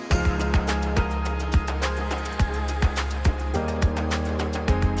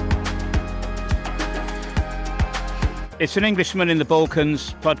It's an Englishman in the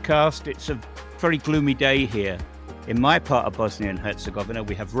Balkans podcast. It's a very gloomy day here. In my part of Bosnia and Herzegovina,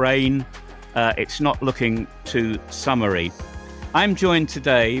 we have rain. It's not looking too summery. I'm joined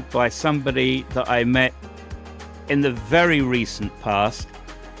today by somebody that I met in the very recent past.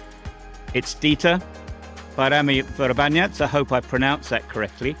 It's Dita Verbanac. I hope I pronounced that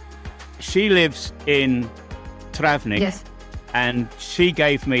correctly. She lives in Travnik, yes, and she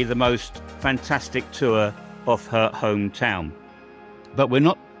gave me the most fantastic tour of her hometown. But we're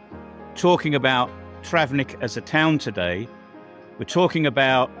not talking about Travnik as a town today. We're talking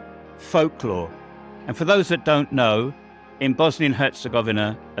about folklore. And for those that don't know, in Bosnia and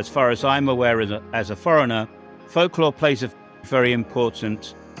Herzegovina, as far as I'm aware as a foreigner, folklore plays a very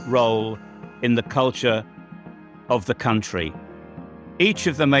important role in the culture of the country. Each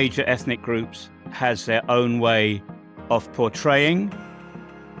of the major ethnic groups has their own way of portraying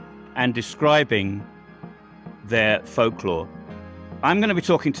and describing their folklore. I'm going to be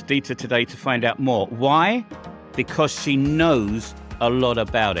talking to Dita today to find out more. Why? Because she knows a lot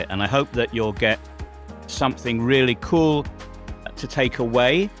about it, and I hope that you'll get something really cool to take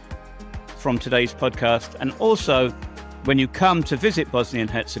away from today's podcast. And also, when you come to visit Bosnia and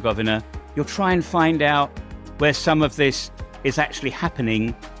Herzegovina, you'll try and find out where some of this is actually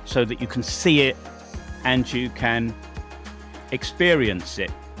happening so that you can see it and you can experience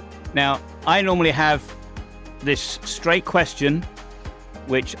it. Now, I normally have this straight question,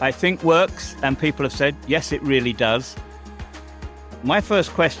 which I think works, and people have said, yes, it really does. My first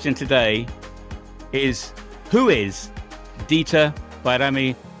question today is, who is Dita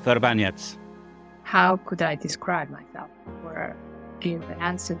Verbanac? how could I describe myself or give an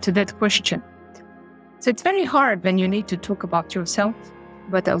answer to that question? So it's very hard when you need to talk about yourself,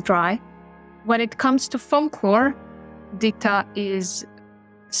 but I'll try. When it comes to folklore, Dita is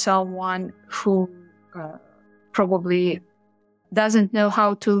someone who probably doesn't know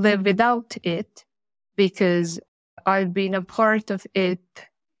how to live without it, because I've been a part of it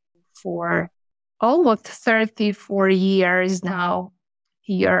for almost 34 years now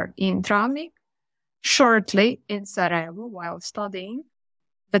here in Travnik, shortly in Sarajevo while studying,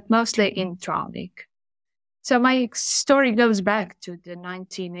 but mostly in Travnik. So my story goes back to the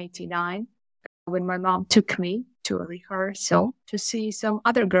 1989 when my mom took me to a rehearsal to see some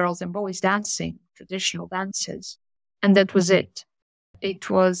other girls and boys dancing traditional dances. And that was it. It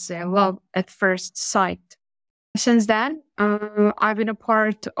was love at first sight. Since then, I've been a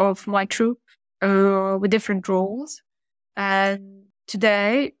part of my troupe with different roles. And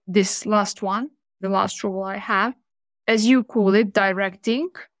today, this last one, the last role I have, as you call it, directing,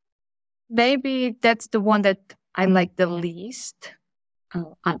 maybe that's the one that I like the least,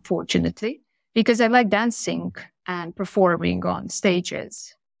 unfortunately, because I like dancing and performing on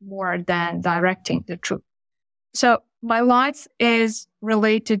stages more than directing the troupe. So my life is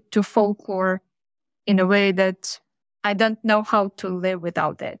related to folklore in a way that I don't know how to live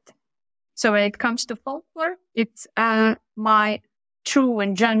without it. So when it comes to folklore, it's my true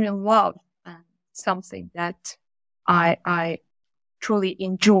and genuine love, and something that I truly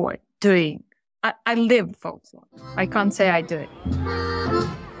enjoy doing. I live folklore. I can't say I do it.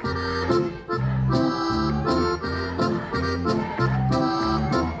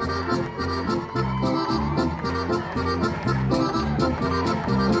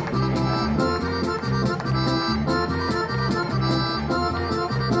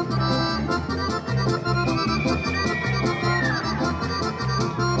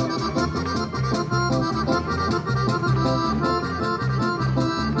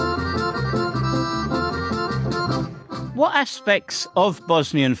 What aspects of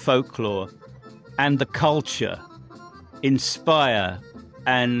Bosnian folklore and the culture inspire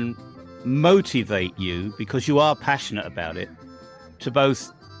and motivate you, because you are passionate about it, to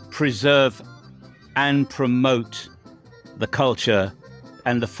both preserve and promote the culture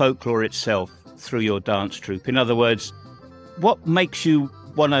and the folklore itself through your dance troupe? In other words, what makes you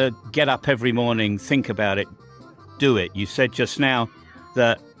want to get up every morning, think about it, do it? You said just now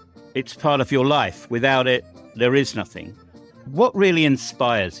that it's part of your life. Without it, there is nothing. What really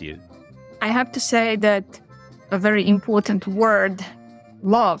inspires you? I have to say that a very important word,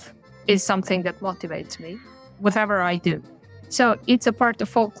 love, is something that motivates me, whatever I do. So it's a part of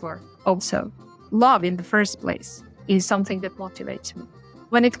folklore also. Love in the first place is something that motivates me.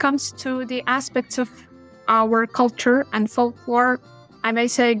 When it comes to the aspects of our culture and folklore, I may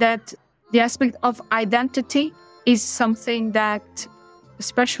say that the aspect of identity is something that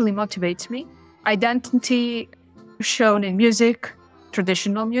especially motivates me. Identity shown in music,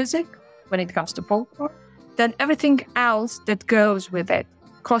 traditional music, when it comes to folklore, then everything else that goes with it.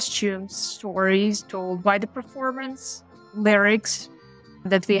 Costumes, stories told by the performance, lyrics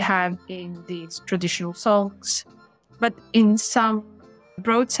that we have in these traditional songs. But in some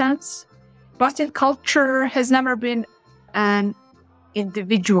broad sense, Bosnian culture has never been an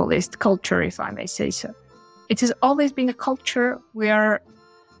individualist culture, if I may say so. It has always been a culture where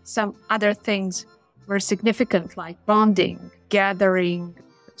some other things were significant, like bonding, gathering,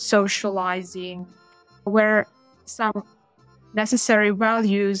 socializing, where some necessary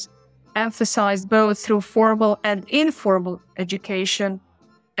values emphasized both through formal and informal education,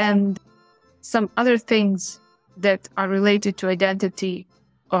 and some other things that are related to identity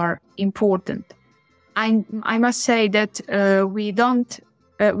are important. I must say that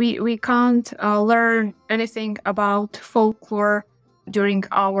we can't learn anything about folklore during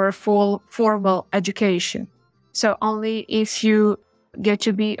our full formal education. So only if you get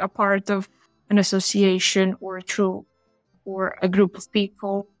to be a part of an association or a troop or a group of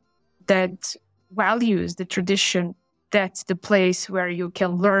people that values the tradition, that's the place where you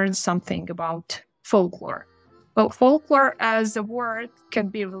can learn something about folklore. Well, folklore as a word can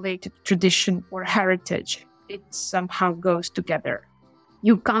be related to tradition or heritage. It somehow goes together.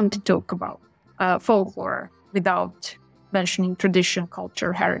 You can't talk about folklore without mentioning tradition,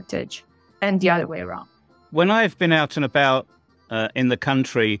 culture, heritage, and the other way around. When I've been out and about in the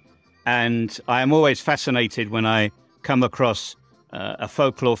country, and I am always fascinated when I come across a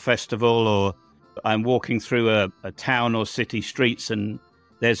folklore festival, or I'm walking through a town or city streets and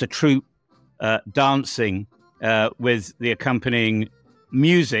there's a troupe dancing with the accompanying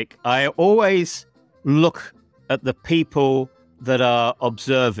music, I always look at the people that are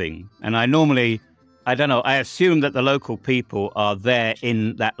observing. And I assume that the local people are there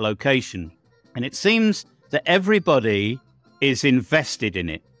in that location. And it seems that everybody is invested in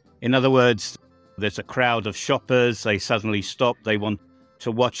it. In other words, there's a crowd of shoppers, they suddenly stop, they want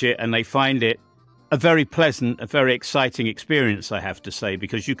to watch it, and they find it a very pleasant, a very exciting experience, I have to say,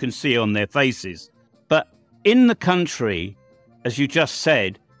 because you can see on their faces. But in the country, as you just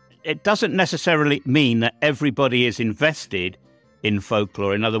said, it doesn't necessarily mean that everybody is invested in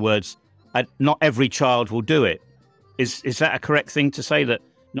folklore. In other words, not every child will do it. Is that a correct thing to say, that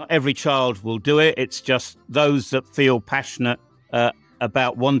not every child will do it? It's just those that feel passionate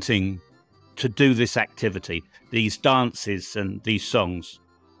about wanting to do this activity, these dances and these songs?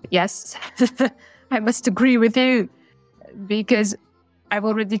 Yes, I must agree with you, because I've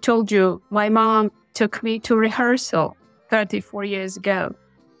already told you, my mom took me to rehearsal 34 years ago.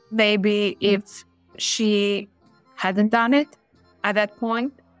 Maybe if she hadn't done it at that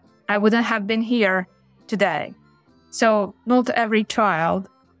point, I wouldn't have been here today. So not every child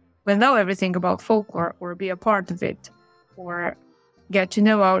will know everything about folklore or be a part of it or get to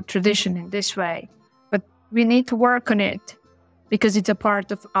know our tradition in this way. But we need to work on it because it's a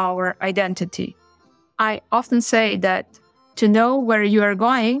part of our identity. I often say that to know where you are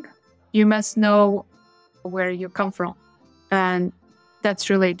going, you must know where you come from. And that's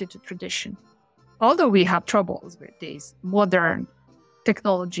related to tradition. Although we have troubles with these modern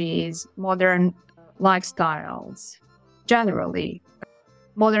technologies, modern lifestyles, generally,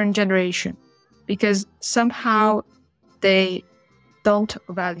 modern generation, because somehow they don't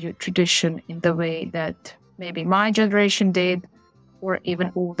value tradition in the way that maybe my generation did, or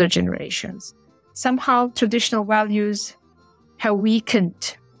even older generations. Somehow traditional values have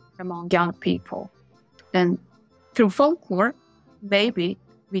weakened among young people. And through folklore, maybe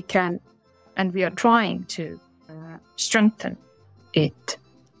we can, and we are trying to strengthen it,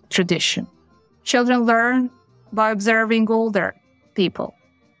 tradition. Children learn by observing older people,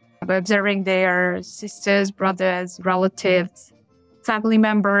 by observing their sisters, brothers, relatives, family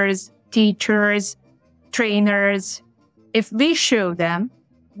members, teachers, trainers. If we show them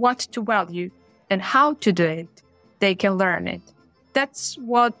what to value and how to do it, they can learn it. That's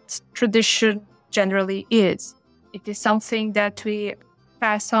what tradition generally is. It is something that we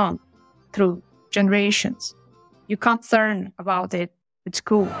pass on through generations. You can't learn about it at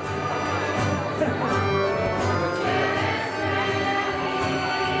school.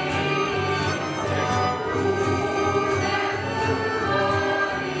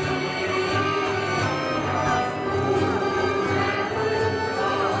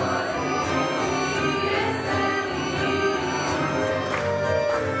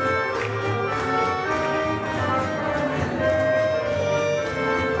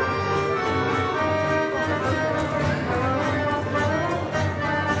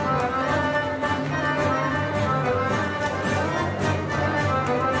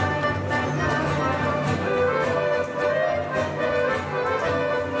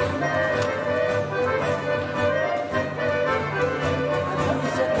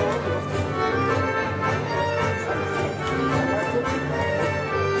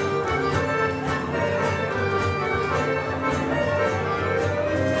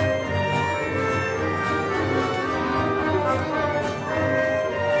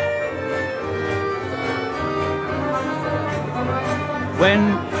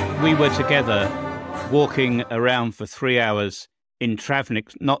 When we were together walking around for 3 hours in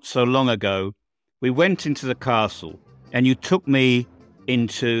Travnik not so long ago, we went into the castle and you took me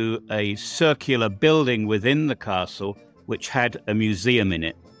into a circular building within the castle which had a museum in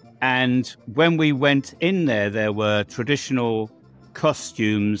it. And when we went in there, there were traditional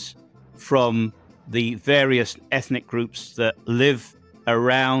costumes from the various ethnic groups that live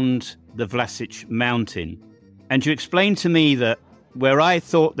around the Vlasic mountain. And you explained to me that where I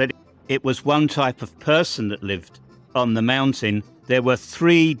thought that it was one type of person that lived on the mountain, there were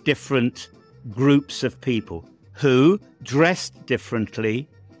 3 different groups of people who dressed differently,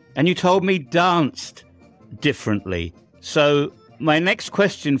 and you told me danced differently. So my next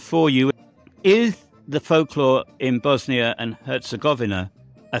question for you is the folklore in Bosnia and Herzegovina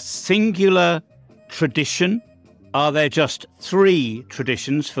a singular tradition? Are there just 3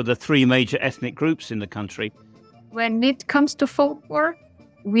 traditions for the 3 major ethnic groups in the country? When it comes to folklore,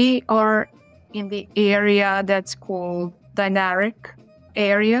 we are in the area that's called Dinaric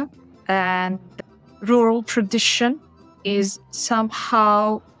area, and rural tradition is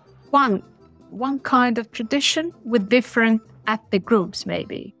somehow one kind of tradition with different ethnic groups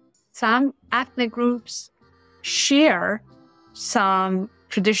maybe. Some ethnic groups share some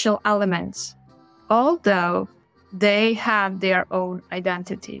traditional elements, although they have their own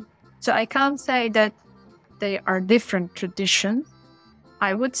identity. So I can't say that they are different traditions.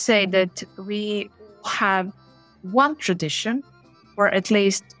 I would say that we have one tradition, or at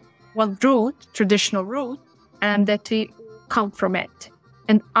least one root, traditional root, and that we come from it.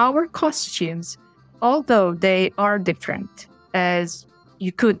 And our costumes, although they are different, as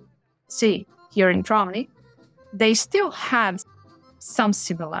you could see here in Travnik, they still have some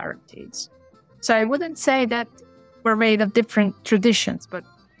similarities. So I wouldn't say that we're made of different traditions, but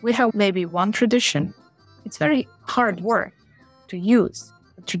we have maybe one tradition. It's very hard work to use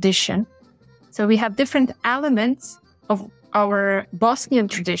a tradition. So we have different elements of our Bosnian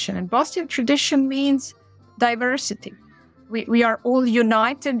tradition. And Bosnian tradition means diversity. We are all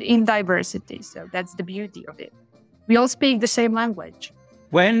united in diversity. So that's the beauty of it. We all speak the same language.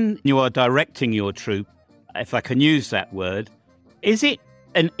 When you are directing your troupe, if I can use that word, is it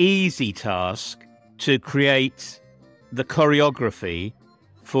an easy task to create the choreography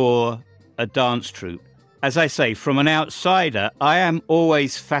for a dance troupe? As I say, from an outsider, I am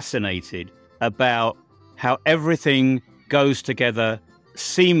always fascinated about how everything goes together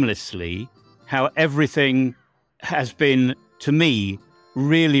seamlessly, how everything has been, to me,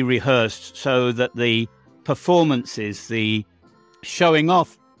 really rehearsed so that the performances, the showing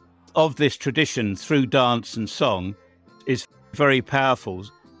off of this tradition through dance and song is very powerful.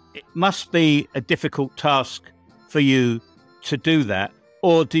 It must be a difficult task for you to do that,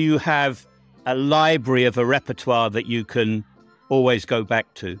 or do you have a library of a repertoire that you can always go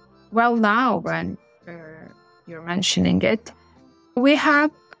back to? Well, now when you're mentioning it, we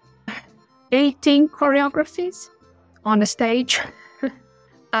have 18 choreographies on the stage,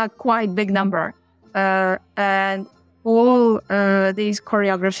 a quite big number. And all these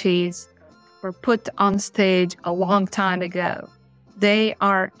choreographies were put on stage a long time ago. They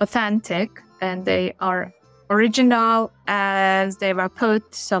are authentic and they are original, as they were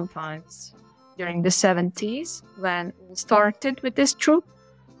put sometimes during the 70s when we started with this troupe.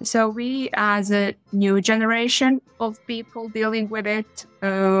 So we, as a new generation of people dealing with it,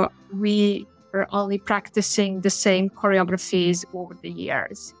 we are only practicing the same choreographies over the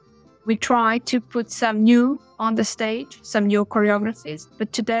years. We try to put some new on the stage, some new choreographies,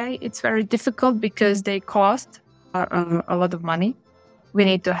 but today it's very difficult because they cost a lot of money. We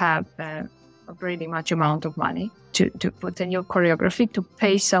need to have a pretty much amount of money to put a new choreography, to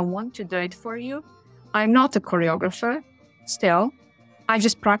pay someone to do it for you. I'm not a choreographer still. I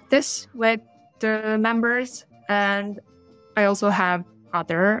just practice with the members, and I also have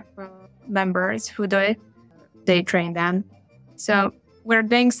other members who do it. They train them. So we're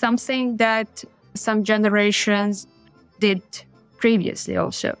doing something that some generations did previously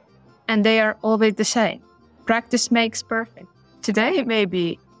also. And they are always the same. Practice makes perfect. Today,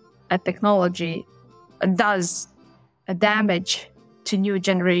 maybe a technology does a damage to new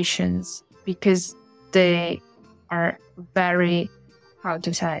generations because they are very,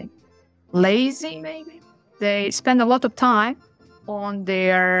 lazy maybe. They spend a lot of time on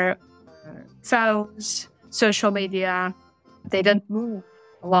their phones, social media. They don't move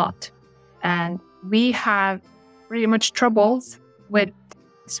a lot. And we have really much troubles with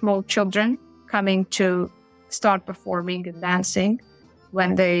small children coming to start performing and dancing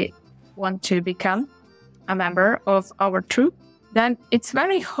when they want to become a member of our troupe. Then it's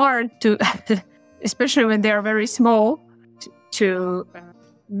very hard to, especially when they are very small, to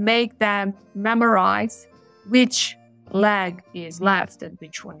make them memorize which leg is left and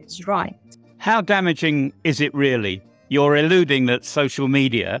which one is right. How damaging is it really? You're alluding that social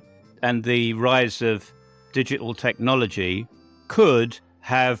media and the rise of digital technology could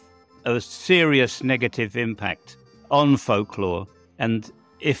have a serious negative impact on folklore. And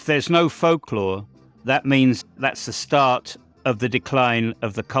if there's no folklore, that means that's the start of the decline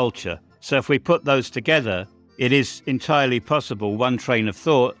of the culture. So if we put those together, it is entirely possible, one train of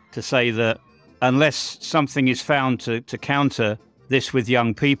thought, to say that unless something is found to counter this with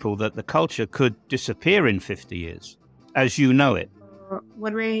young people, that the culture could disappear in 50 years, as you know it.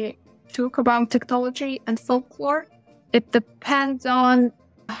 When we talk about technology and folklore, it depends on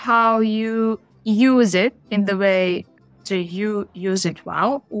how you use it, in the way do you use it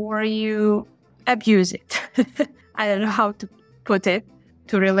well or you abuse it. I don't know how to put it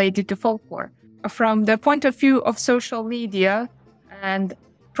to relate it to folklore. From the point of view of social media and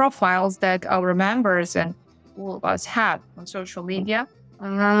profiles that our members and all of us have on social media,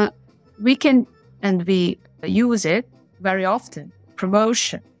 we can and we use it very often.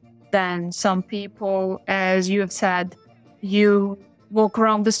 Promotion. Then some people, as you have said, you walk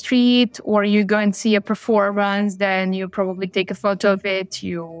around the street or you go and see a performance, then you probably take a photo of it,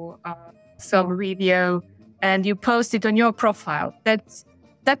 you film a video, and you post it on your profile. That's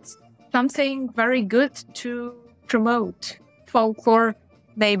something very good to promote. Folklore,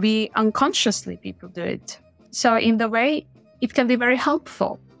 maybe unconsciously people do it. So in the way, it can be very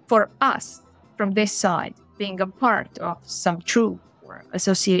helpful for us from this side, being a part of some troop or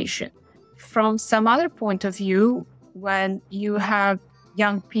association. From some other point of view, when you have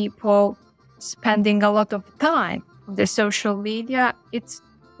young people spending a lot of time on the social media, it's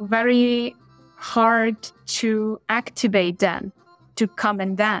very hard to activate them to come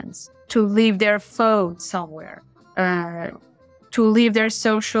and dance, to leave their phone somewhere, to leave their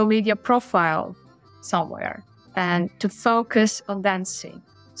social media profile somewhere, and to focus on dancing.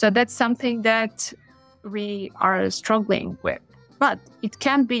 So that's something that we are struggling with. But it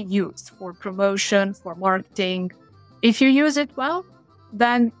can be used for promotion, for marketing. If you use it well,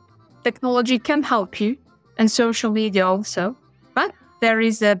 then technology can help you, and social media also. But there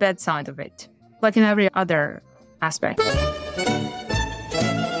is a bad side of it, like in every other aspect.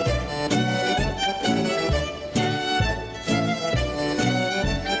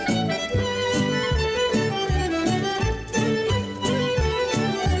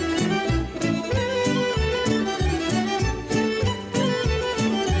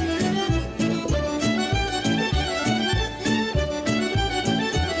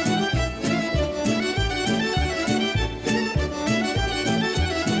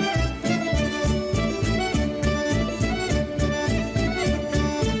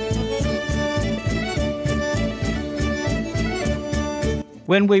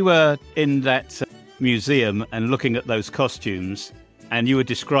 When we were in that museum and looking at those costumes, and you were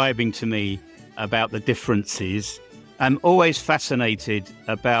describing to me about the differences, I'm always fascinated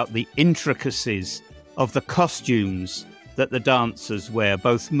about the intricacies of the costumes that the dancers wear,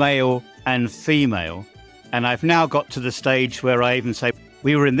 both male and female. And I've now got to the stage where I even say,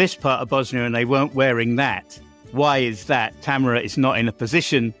 we were in this part of Bosnia and they weren't wearing that. Why is that? Tamara is not in a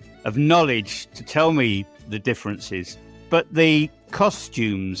position of knowledge to tell me the differences. But the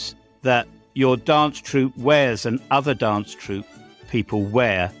costumes that your dance troupe wears and other dance troupe people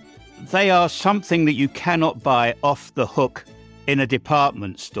wear, they are something that you cannot buy off the hook in a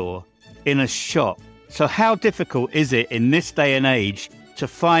department store, in a shop. So how difficult is it in this day and age to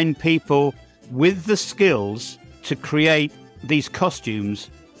find people with the skills to create these costumes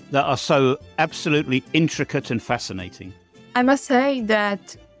that are so absolutely intricate and fascinating? I must say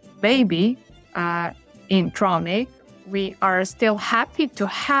that maybe in Tronic, we are still happy to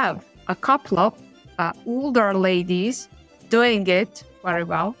have a couple of older ladies doing it very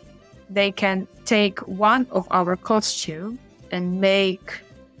well. They can take one of our costumes and make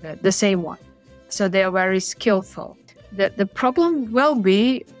the same one. So they are very skillful. The problem will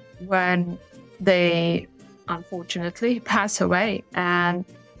be when they unfortunately pass away. And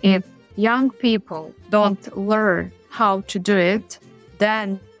if young people don't learn how to do it,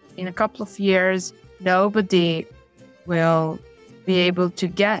 then in a couple of years, nobody will be able to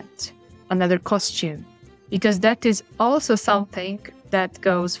get another costume, because that is also something that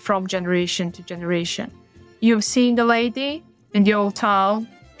goes from generation to generation. You've seen the lady in the old town,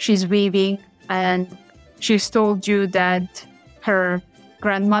 she's weaving, and she's told you that her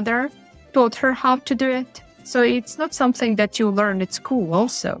grandmother taught her how to do it. So it's not something that you learn at school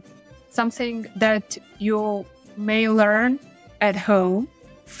also. Something that you may learn at home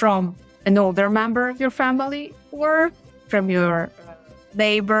from an older member of your family or from your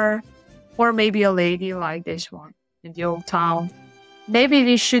neighbor, or maybe a lady like this one in the old town. Maybe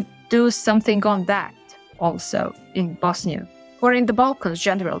we should do something on that also in Bosnia or in the Balkans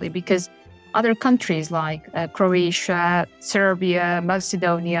generally, because other countries like Croatia, Serbia,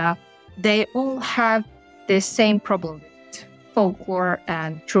 Macedonia, they all have the same problem with folklore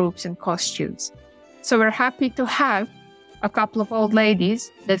and troops and costumes. So we're happy to have a couple of old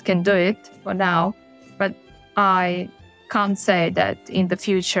ladies that can do it for now, but I can't say that in the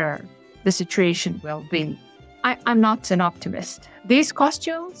future the situation will be. I'm not an optimist. These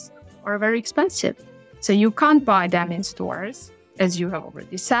costumes are very expensive, so you can't buy them in stores, as you have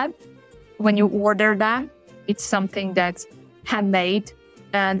already said. When you order them, it's something that's handmade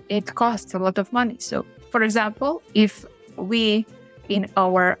and it costs a lot of money. So, for example, if we in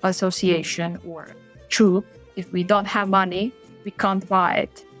our association or troop, if we don't have money, we can't buy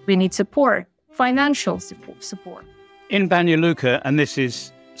it. We need support, financial support. In Banja Luka, and this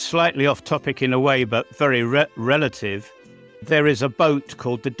is slightly off topic in a way, but very relative, there is a boat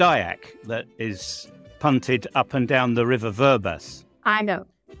called the Dayak that is punted up and down the river Verbas. I know.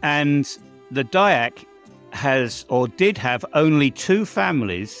 And the Dayak has, or did have, only 2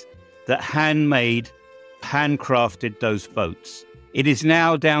 families that handcrafted those boats. It is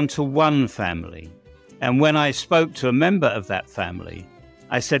now down to 1 family. And when I spoke to a member of that family,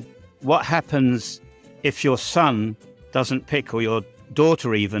 I said, what happens if your son doesn't pick, or your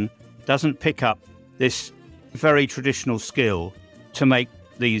daughter even, doesn't pick up this very traditional skill to make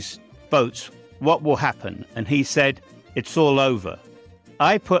these boats? What will happen? And he said, it's all over.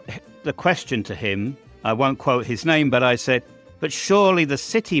 I put the question to him, I won't quote his name, but I said, but surely the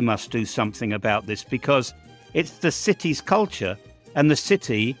city must do something about this, because it's the city's culture, and the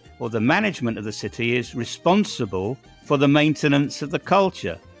city, or the management of the city, is responsible for the maintenance of the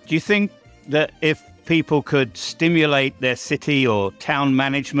culture. Do you think that if people could stimulate their city or town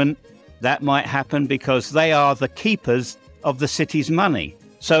management, that might happen, because they are the keepers of the city's money?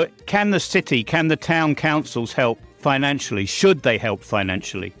 So can the town councils help financially? Should they help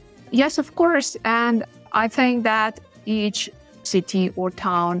financially? Yes, of course. And I think that each city or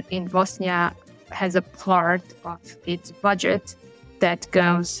town in Bosnia has a part of its budget that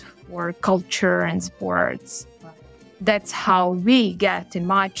goes for culture and sports. That's how we get, in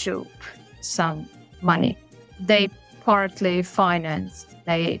my troop, some money. They partly finance,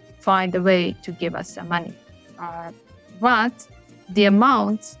 they find a way to give us some money. But the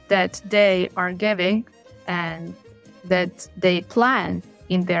amounts that they are giving and that they plan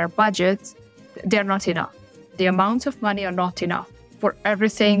in their budgets, they're not enough. The amounts of money are not enough for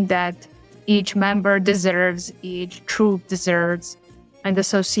everything that each member deserves, each troop deserves, and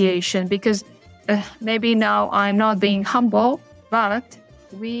association. Because maybe now I'm not being humble, but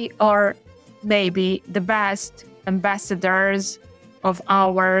we are maybe the best ambassadors of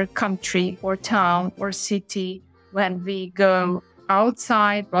our country or town or city when we go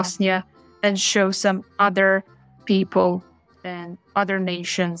outside Bosnia and show some other people and other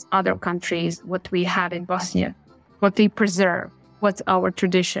nations, other countries, what we have in Bosnia, what we preserve, what's our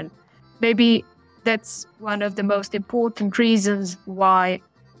tradition. Maybe that's one of the most important reasons why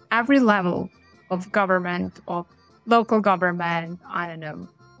every level of government, of local government, I don't know,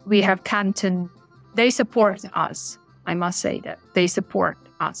 we have canton, they support us. I must say that they support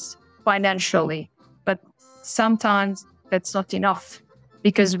us financially, but sometimes that's not enough,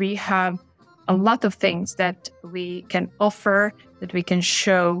 because we have a lot of things that we can offer, that we can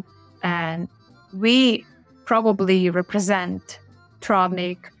show, and we probably represent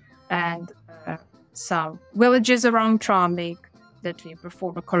Travnik and some villages around Travnik that we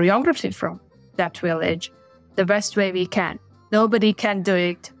perform a choreography from that village the best way we can. Nobody can do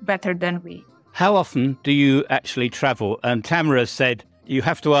it better than we. How often do you actually travel? And Tamara said, you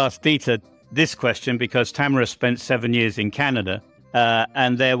have to ask Dita this question, because Tamara spent 7 years in Canada,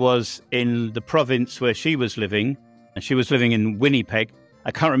 and there was in the province where she was living, and she was living in Winnipeg.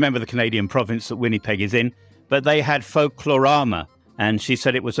 I can't remember the Canadian province that Winnipeg is in, but they had Folklorama, and she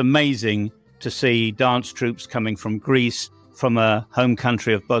said it was amazing to see dance troupes coming from Greece, from a home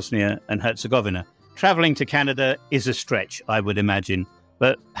country of Bosnia and Herzegovina. Traveling to Canada is a stretch, I would imagine.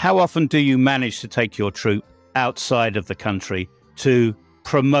 But how often do you manage to take your troupe outside of the country to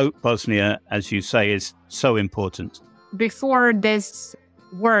promote Bosnia, as you say, is so important? Before this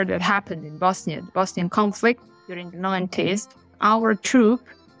war that happened in Bosnia, the Bosnian conflict during the 90s, our troupe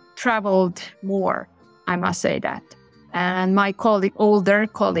traveled more, I must say that. And my older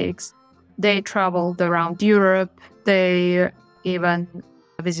colleagues, they traveled around Europe. They even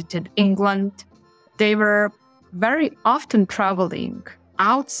visited England. They were very often traveling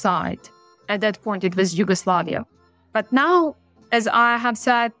outside. At that point, it was Yugoslavia. But now, as I have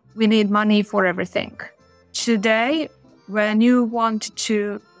said, we need money for everything. Today, when you want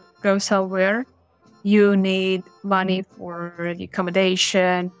to go somewhere, you need money for the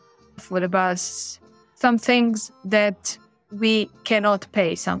accommodation, for the bus, some things that we cannot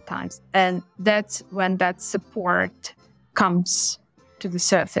pay sometimes. And that's when that support comes to the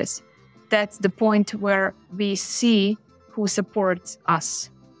surface. That's the point where we see who supports us.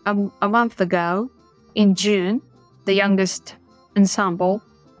 A month ago, in June, the youngest ensemble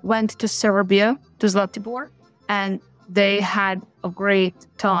went to Serbia, to Zlatibor, and they had a great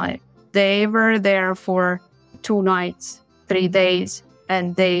time. They were there for 2 nights, 3 days,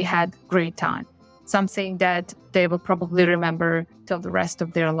 and they had great time. Something that they will probably remember till the rest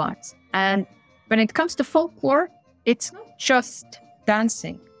of their lives. And when it comes to folklore, it's not just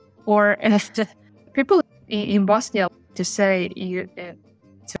dancing. Or people in Bosnia to say,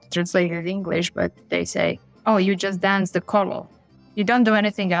 it's translated in English, but they say, oh, you just dance the kolo. You don't do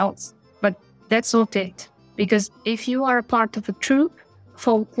anything else. But that's not it. Because if you are a part of a troupe,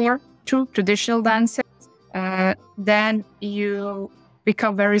 folklore, troupe, traditional dances, then you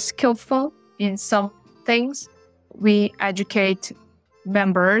become very skillful in some things. We educate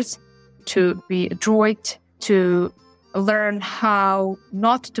members to be adroit, to learn how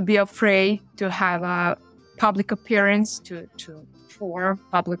not to be afraid to have a public appearance, to perform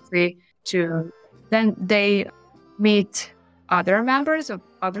publicly, then they meet other members of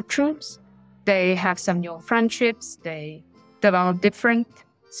other troupes. They have some new friendships. They develop different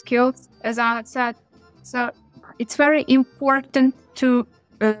skills, as I had said. So it's very important to,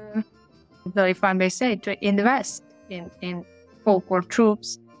 if I may say, to invest in folklore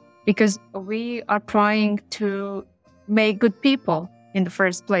troupes, because we are trying to make good people in the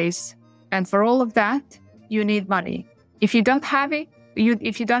first place. And for all of that, you need money. If you don't have it,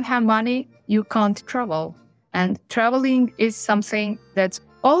 if you don't have money, you can't travel. And traveling is something that's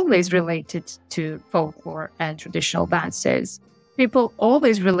always related to folklore and traditional dances. People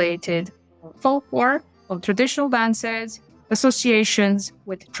always related folklore or traditional dances, associations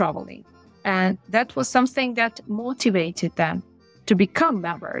with traveling. And that was something that motivated them to become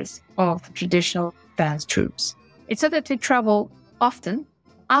members of traditional dance troupes. It's not that we travel often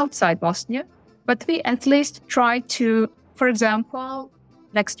outside Bosnia, but we at least try to, for example,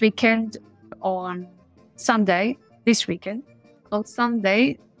 next weekend on Sunday, this weekend, on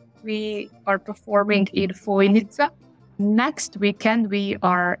Sunday, we are performing in Vojnica. Next weekend, we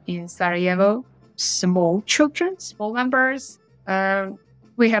are in Sarajevo, small children, small members.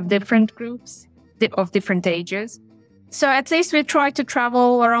 We have different groups of different ages. So at least we try to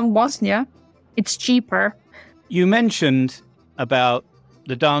travel around Bosnia. It's cheaper. You mentioned about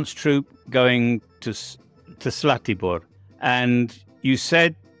the dance troupe going to Zlatibor, and you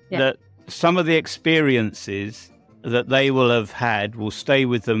said that some of the experiences that they will have had will stay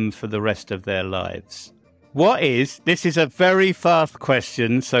with them for the rest of their lives. This is a very fast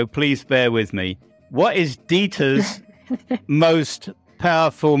question, so please bear with me. What is Dita's most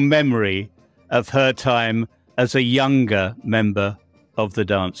powerful memory of her time as a younger member of the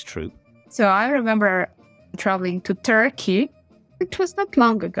dance troupe? So I remember traveling to Turkey. It was not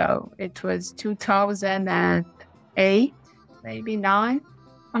long ago. It was 2008, maybe 9.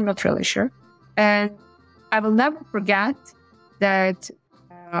 I'm not really sure. And I will never forget that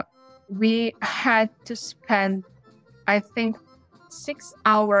we had to spend, I think, 6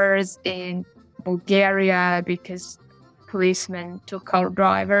 hours in Bulgaria because policemen took our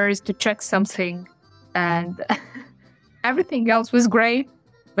drivers to check something. And everything else was great.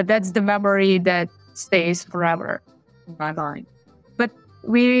 But that's the memory that stays forever in my mind. But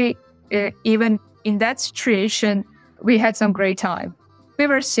we, even in that situation, we had some great time. We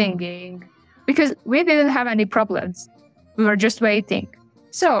were singing because we didn't have any problems. We were just waiting.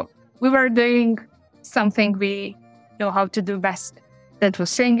 So we were doing something we know how to do best. That was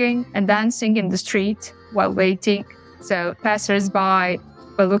singing and dancing in the street while waiting. So passers-by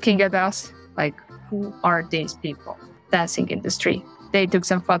were looking at us like, who are these people dancing in the street? They took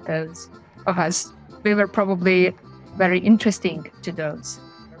some photos of us. We were probably very interesting to those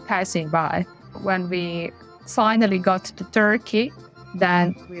passing by. When we finally got to Turkey,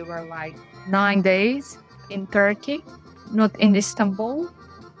 then we were like 9 days in Turkey, not in Istanbul,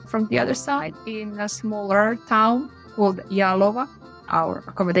 from the other side, in a smaller town called Yalova. Our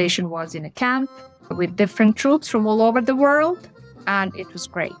accommodation was in a camp with different troops from all over the world, and it was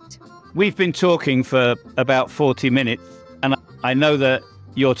great. We've been talking for about 40 minutes, and I know that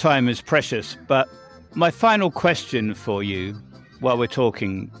your time is precious, but my final question for you, while we're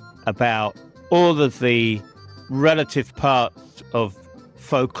talking about all of the relative parts of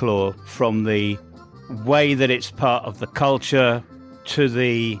folklore from the way that it's part of the culture to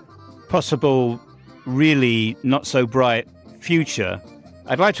the possible, really not so bright future.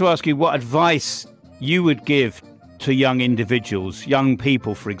 I'd like to ask you what advice you would give to young individuals, young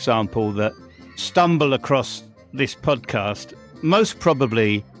people, for example, that stumble across this podcast, most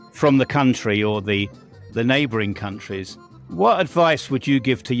probably from the country or the neighbouring countries. What advice would you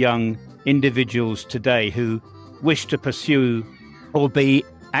give to young individuals today who wish to pursue or be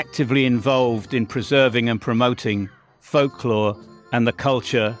actively involved in preserving and promoting folklore and the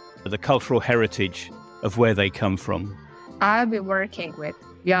culture, the cultural heritage of where they come from? I've been working with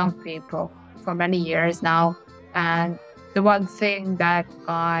young people for many years now, and the one thing that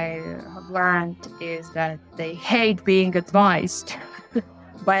I have learned is that they hate being advised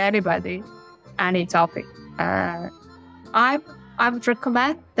by anybody, any topic. I would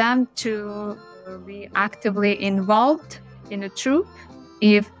recommend them to be actively involved in a troupe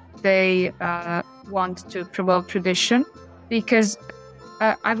if they want to promote tradition, because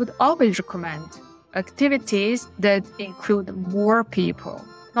I would always recommend activities that include more people,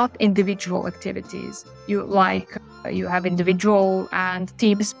 not individual activities. You have individual and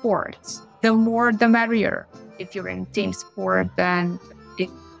team sports. The more the merrier. If you're in team sport, then it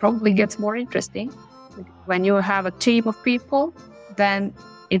probably gets more interesting. When you have a team of people, then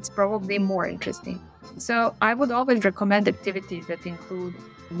it's probably more interesting. So I would always recommend activities that include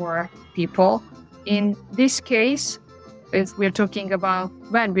more people. In this case, when we're talking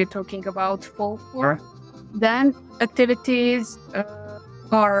about folklore, then activities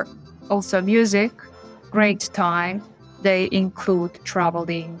are also music, great time. They include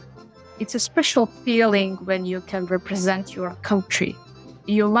traveling. It's a special feeling when you can represent your country.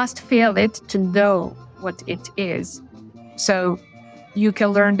 You must feel it to know what it is. So you can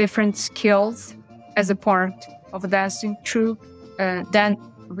learn different skills as a part of a dancing troupe. Then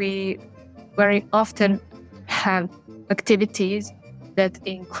we very often have activities that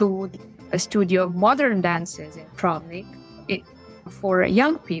include a studio of modern dances in Travnik. For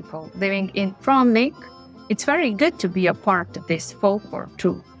young people living in Travnik, it's very good to be a part of this folklore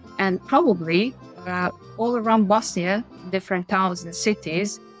troupe. And probably all around Bosnia, different towns and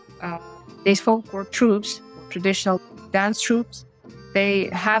cities, these folklore troupes, traditional dance troupes, they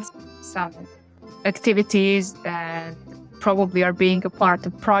have some activities and probably are being a part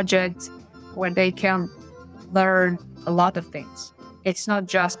of projects where they can learn a lot of things. It's not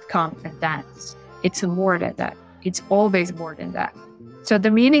just come and dance. It's more than that. It's always more than that. So the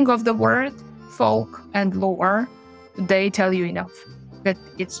meaning of the word folk and lore, they tell you enough that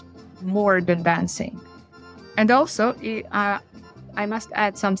it's more than dancing. And also, I must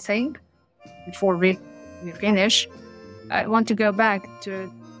add something before we finish. I want to go back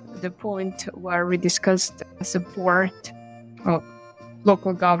to the point where we discussed support of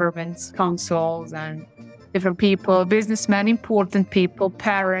local governments, councils, and different people, businessmen, important people,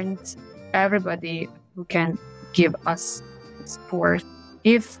 parents, everybody who can give us support.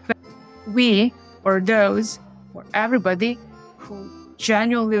 If we or those or everybody who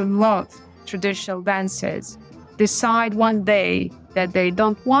genuinely love traditional dances decide one day that they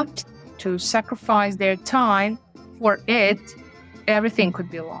don't want to sacrifice their time for it, everything could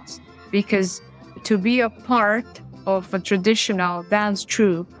be lost. Because to be a part of a traditional dance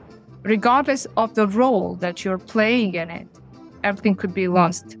troupe, regardless of the role that you're playing in it, everything could be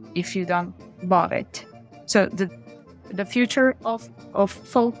lost if you don't love it. So the future of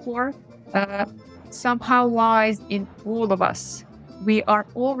folklore somehow lies in all of us. We are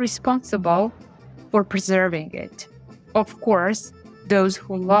all responsible for preserving it. Of course, those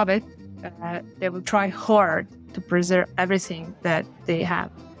who love it, they will try hard to preserve everything that they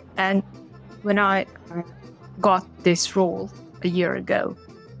have. And when I got this role a year ago,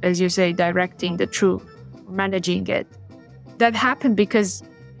 as you say, directing the troupe, managing it, that happened because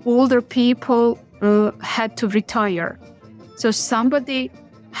older people had to retire. So somebody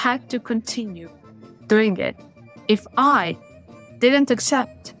had to continue doing it. If I didn't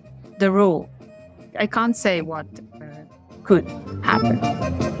accept the role, I can't say what could happen.